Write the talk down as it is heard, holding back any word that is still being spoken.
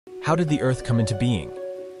How did the Earth come into being?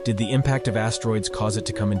 Did the impact of asteroids cause it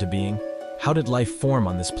to come into being? How did life form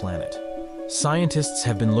on this planet? Scientists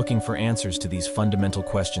have been looking for answers to these fundamental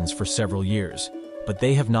questions for several years, but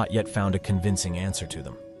they have not yet found a convincing answer to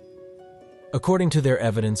them. According to their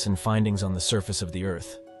evidence and findings on the surface of the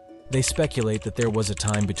Earth, they speculate that there was a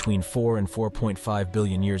time between 4 and 4.5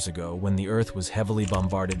 billion years ago when the Earth was heavily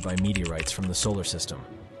bombarded by meteorites from the solar system,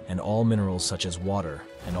 and all minerals such as water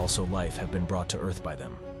and also life have been brought to Earth by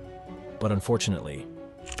them. But unfortunately,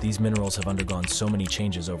 these minerals have undergone so many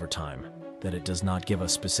changes over time that it does not give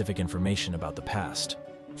us specific information about the past.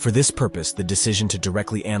 For this purpose, the decision to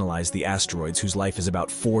directly analyze the asteroids whose life is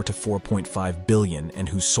about 4 to 4.5 billion and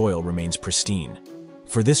whose soil remains pristine.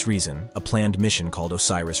 For this reason, a planned mission called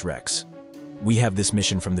Osiris Rex. We have this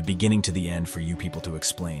mission from the beginning to the end for you people to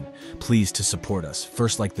explain. Please to support us,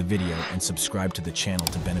 first like the video and subscribe to the channel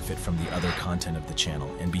to benefit from the other content of the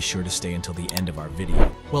channel, and be sure to stay until the end of our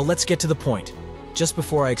video. Well, let's get to the point. Just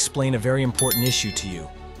before I explain a very important issue to you,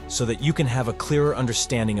 so that you can have a clearer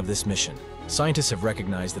understanding of this mission. Scientists have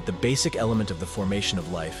recognized that the basic element of the formation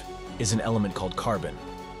of life is an element called carbon,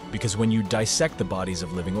 because when you dissect the bodies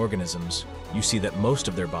of living organisms, you see that most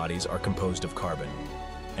of their bodies are composed of carbon.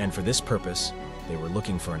 And for this purpose, they were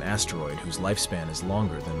looking for an asteroid whose lifespan is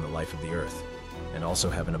longer than the life of the Earth, and also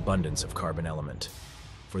have an abundance of carbon element.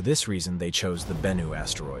 For this reason, they chose the Bennu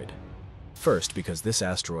asteroid. First, because this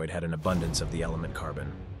asteroid had an abundance of the element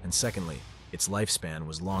carbon, and secondly, its lifespan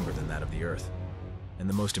was longer than that of the Earth. And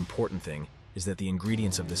the most important thing is that the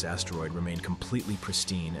ingredients of this asteroid remain completely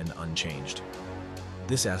pristine and unchanged.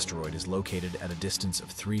 This asteroid is located at a distance of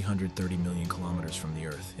 330 million kilometers from the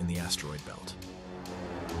Earth in the asteroid belt.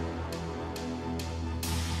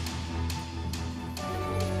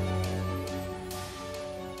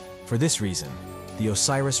 For this reason, the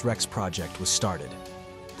Osiris Rex project was started.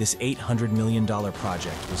 This $800 million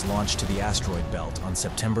project was launched to the asteroid belt on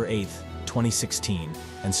September 8, 2016,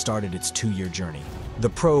 and started its 2-year journey. The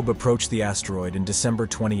probe approached the asteroid in December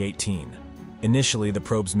 2018. Initially, the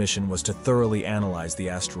probe's mission was to thoroughly analyze the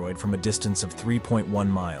asteroid from a distance of 3.1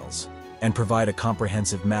 miles and provide a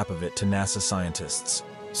comprehensive map of it to NASA scientists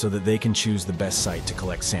so that they can choose the best site to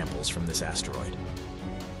collect samples from this asteroid.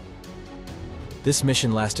 This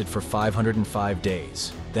mission lasted for 505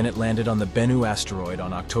 days. Then it landed on the Bennu asteroid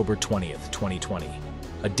on October 20th, 2020,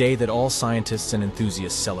 a day that all scientists and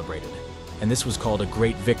enthusiasts celebrated. And this was called a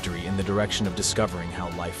great victory in the direction of discovering how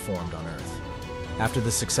life formed on Earth. After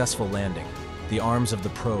the successful landing, the arms of the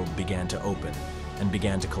probe began to open and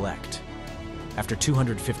began to collect. After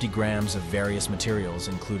 250 grams of various materials,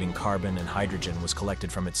 including carbon and hydrogen, was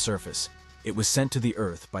collected from its surface, it was sent to the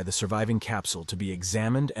Earth by the surviving capsule to be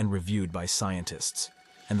examined and reviewed by scientists,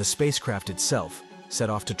 and the spacecraft itself set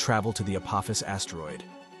off to travel to the Apophis asteroid.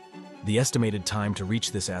 The estimated time to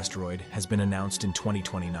reach this asteroid has been announced in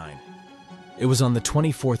 2029. It was on the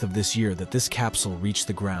 24th of this year that this capsule reached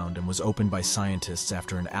the ground and was opened by scientists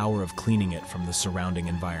after an hour of cleaning it from the surrounding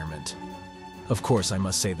environment. Of course, I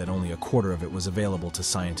must say that only a quarter of it was available to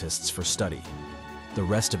scientists for study. The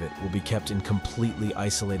rest of it will be kept in completely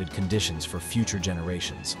isolated conditions for future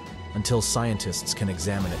generations, until scientists can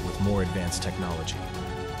examine it with more advanced technology.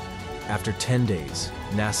 After 10 days,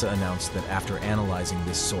 NASA announced that after analyzing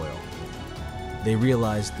this soil, they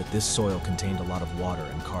realized that this soil contained a lot of water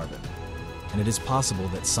and carbon. And it is possible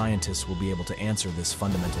that scientists will be able to answer this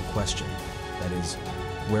fundamental question, that is,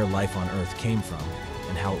 where life on Earth came from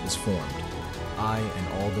and how it was formed. I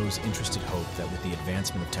and all those interested hope that with the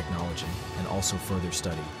advancement of technology and also further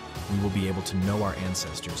study, we will be able to know our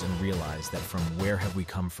ancestors and realize that from where have we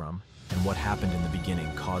come from and what happened in the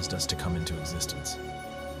beginning caused us to come into existence.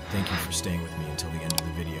 Thank you for staying with me until the end of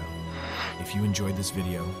the video. If you enjoyed this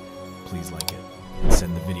video, please like it and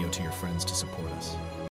send the video to your friends to support us.